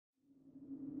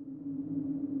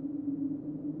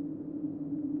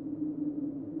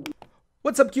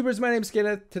What's up, cubers? My name's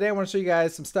Kenneth. Today I want to show you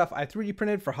guys some stuff I 3D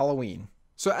printed for Halloween.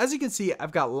 So as you can see,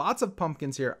 I've got lots of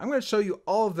pumpkins here. I'm going to show you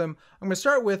all of them. I'm going to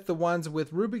start with the ones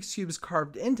with Rubik's Cubes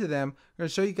carved into them. I'm going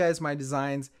to show you guys my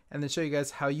designs and then show you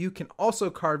guys how you can also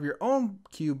carve your own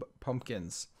cube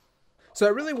pumpkins. So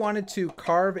I really wanted to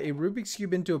carve a Rubik's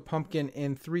Cube into a pumpkin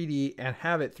in 3D and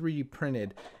have it 3D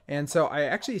printed. And so I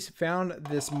actually found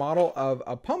this model of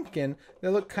a pumpkin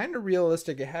that looked kind of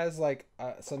realistic. It has like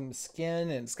some skin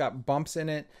and it's got bumps in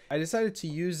it. I decided to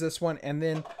use this one, and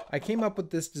then I came up with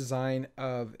this design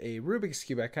of a Rubik's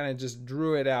Cube. I kind of just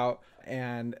drew it out,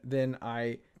 and then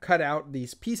I cut out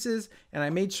these pieces, and I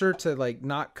made sure to like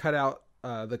not cut out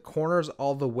the corners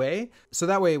all the way, so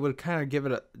that way it would kind of give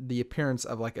it the appearance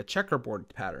of like a checkerboard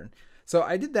pattern. So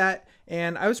I did that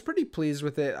and I was pretty pleased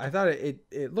with it. I thought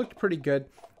it looked pretty good,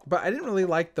 but I didn't really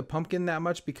like the pumpkin that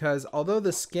much because although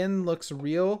the skin looks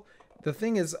real, the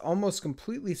thing is almost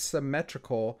completely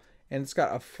symmetrical and it's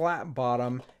got a flat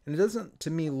bottom and it doesn't to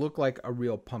me look like a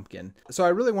real pumpkin. So I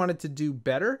really wanted to do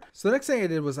better. So the next thing I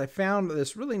did was I found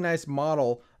this really nice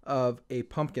model of a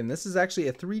pumpkin. This is actually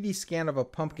a 3D scan of a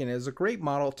pumpkin. It was a great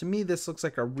model. To me, this looks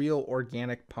like a real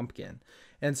organic pumpkin.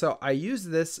 And so I used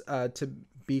this to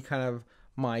be kind of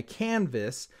my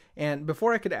canvas. And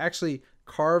before I could actually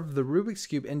carve the Rubik's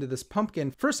Cube into this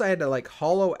pumpkin, first I had to like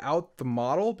hollow out the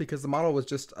model because the model was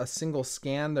just a single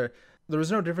scan. There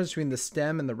was no difference between the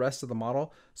stem and the rest of the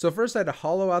model. So first I had to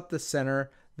hollow out the center.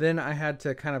 Then I had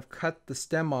to kind of cut the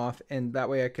stem off, and that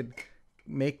way I could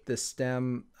make the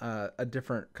stem a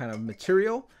different kind of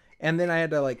material, and then I had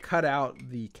to like cut out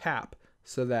the cap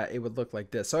so that it would look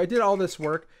like this. So I did all this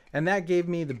work, and that gave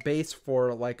me the base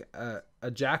for like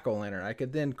a jack-o'-lantern. I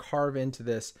could then carve into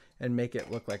this and make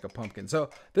it look like a pumpkin.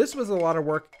 So this was a lot of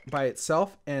work by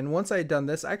itself, and once I had done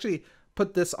this, I actually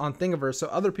put this on Thingiverse so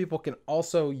other people can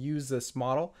also use this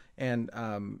model and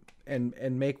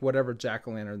make whatever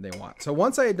jack-o'-lantern they want. So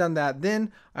once I had done that,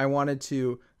 then I wanted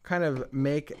to kind of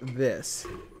make this.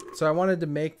 So I wanted to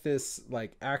make this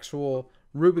like actual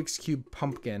Rubik's Cube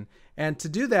pumpkin. And to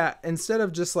do that, instead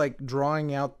of just like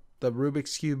drawing out the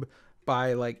Rubik's Cube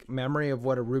by like memory of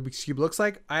what a Rubik's Cube looks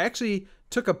like, I actually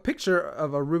took a picture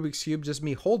of a Rubik's Cube, just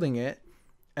me holding it.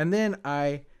 And then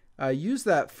I used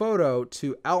that photo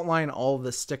to outline all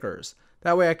the stickers.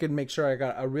 That way I could make sure I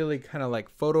got a really kind of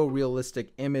like photorealistic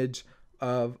image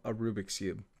of a Rubik's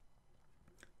Cube.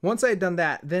 Once I had done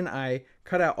that, then I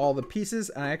cut out all the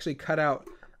pieces, and I actually cut out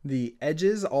the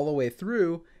edges all the way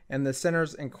through and the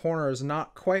centers and corners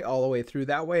not quite all the way through.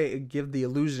 That way it gives the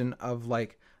illusion of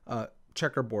like a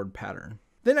checkerboard pattern.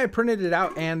 Then I printed it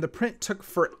out, and the print took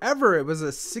forever. It was a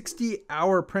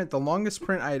 60-hour print, the longest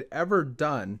print I had ever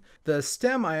done. The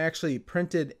stem I actually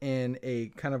printed in a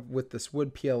kind of with this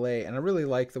wood PLA, and I really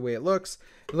like the way it looks.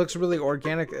 It looks really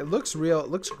organic. It looks real.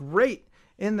 It looks great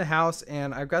in the house,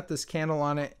 and I've got this candle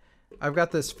on it. I've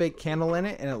got this fake candle in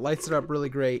it, and it lights it up really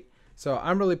great. So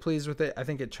I'm really pleased with it. I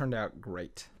think it turned out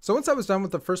great. So once I was done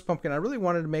with the first pumpkin, I really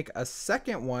wanted to make a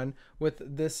second one with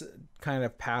this kind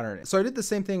of pattern. So I did the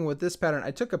same thing with this pattern. I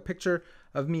took a picture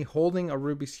of me holding a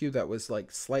Rubik's Cube that was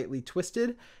like slightly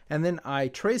twisted, and then I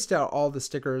traced out all the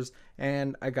stickers,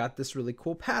 and I got this really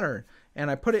cool pattern.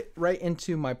 And I put it right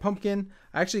into my pumpkin.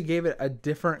 I actually gave it a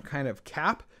different kind of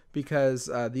cap because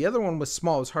the other one was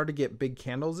small. It was hard to get big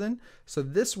candles in. So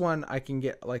this one I can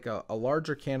get like a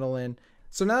larger candle in.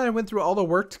 So now that I went through all the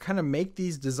work to kind of make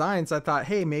these designs, I thought,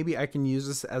 hey, maybe I can use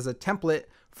this as a template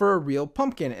for a real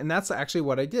pumpkin. And that's actually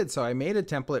what I did. So I made a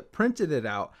template, printed it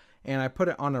out, and I put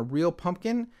it on a real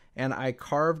pumpkin, and I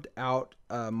carved out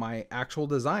my actual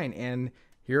design. And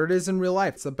here it is in real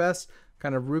life. It's the best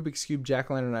kind of Rubik's Cube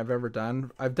jack-o'-lantern I've ever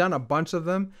done. I've done a bunch of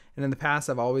them, and in the past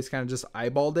I've always kind of just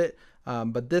eyeballed it.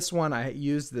 But this one I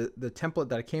used the template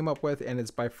that I came up with, and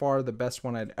it's by far the best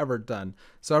one I'd ever done.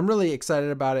 So I'm really excited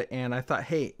about it, and I thought,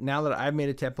 hey, now that I've made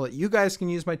a template, you guys can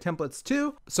use my templates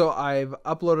too. So I've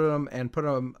uploaded them and put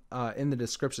them in the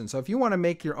description. So if you want to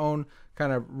make your own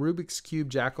kind of Rubik's Cube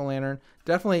jack-o'-lantern,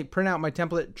 definitely print out my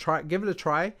template, give it a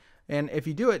try. And if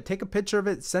you do it, take a picture of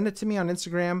it, send it to me on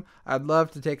Instagram. I'd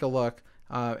love to take a look.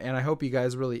 And I hope you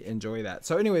guys really enjoy that.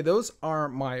 So anyway, those are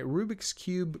my Rubik's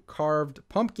Cube carved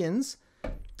pumpkins.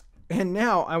 And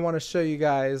now I want to show you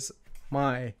guys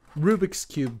my Rubik's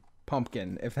Cube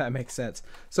pumpkin, if that makes sense.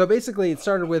 So basically it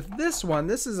started with this one.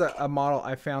 This is a model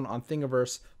I found on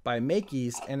Thingiverse by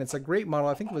Makeys, and it's a great model.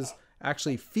 I think it was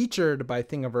actually featured by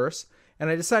Thingiverse. And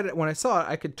I decided when I saw it,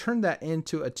 I could turn that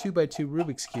into a 2x2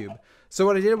 Rubik's Cube. So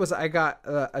what I did was I got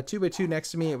a 2x2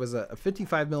 next to me. It was a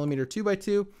 55mm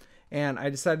 2x2. And I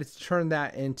decided to turn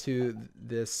that into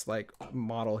this like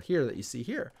model here that you see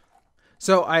here.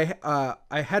 So I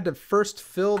had to first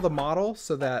fill the model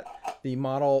so that the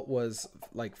model was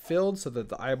like filled so that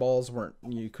the eyeballs weren't,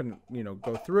 you couldn't, you know,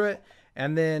 go through it.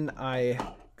 And then I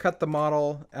cut the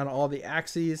model on all the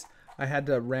axes. I had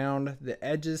to round the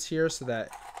edges here so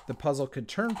that the puzzle could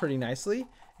turn pretty nicely.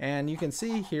 And you can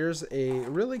see here's a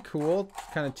really cool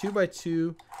kind of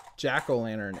 2x2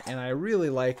 jack-o'-lantern, and I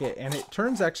really like it, and it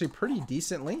turns actually pretty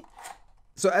decently.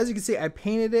 So as you can see, I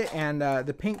painted it, and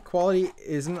the paint quality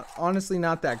is honestly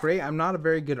not that great. I'm not a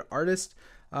very good artist.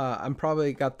 I'm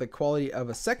probably got the quality of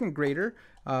a second grader.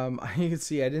 You can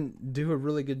see I didn't do a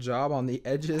really good job on the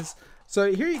edges.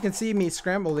 So here you can see me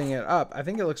scrambling it up. I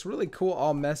think it looks really cool,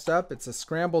 all messed up. It's a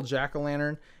scrambled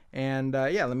jack-o'-lantern. And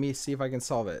yeah, let me see if I can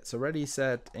solve it. So ready,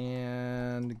 set,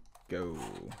 and go.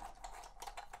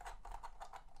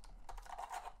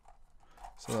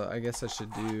 So I guess I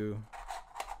should do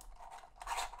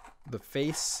the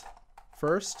face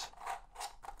first.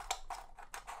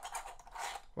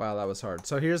 Wow, that was hard.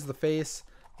 So here's the face.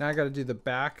 Now I got to do the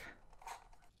back.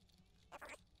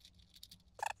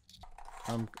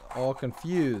 I'm all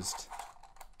confused.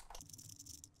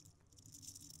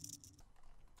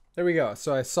 There we go.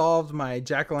 So I solved my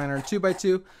jack-o'-lantern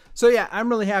 2x2. So yeah, I'm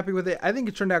really happy with it. I think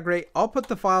it turned out great. I'll put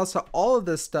the files to all of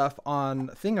this stuff on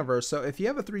Thingiverse. So if you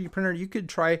have a 3D printer, you could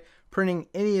try printing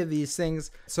any of these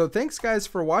things. So thanks guys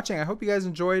for watching. I hope you guys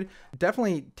enjoyed.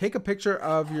 Definitely take a picture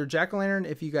of your jack-o'-lantern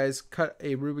if you guys cut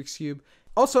a Rubik's Cube.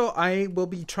 Also, I will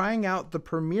be trying out the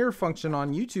Premiere function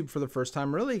on YouTube for the first time.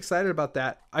 I'm really excited about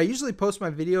that. I usually post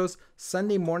my videos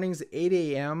Sunday mornings at 8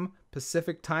 a.m.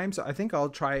 Pacific time, so I think I'll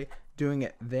try doing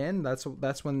it then. That's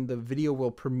when the video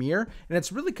will premiere, and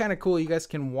it's really kind of cool. You guys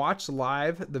can watch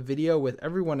live the video with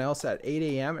everyone else at 8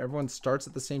 a.m. Everyone starts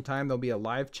at the same time. There'll be a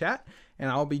live chat,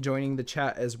 and I'll be joining the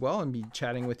chat as well and be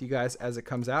chatting with you guys as it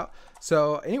comes out.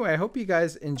 So anyway, I hope you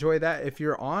guys enjoy that. If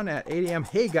you're on at 8 a.m.,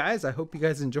 hey guys, I hope you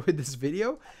guys enjoyed this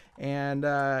video. And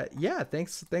yeah,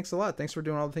 thanks a lot. Thanks for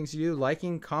doing all the things you do,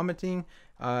 liking, commenting,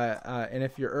 and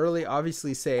if you're early,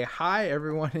 obviously say hi.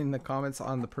 Everyone in the comments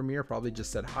on the Premiere probably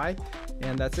just said hi.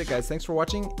 And that's it guys. Thanks for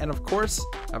watching, and of course,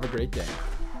 have a great day.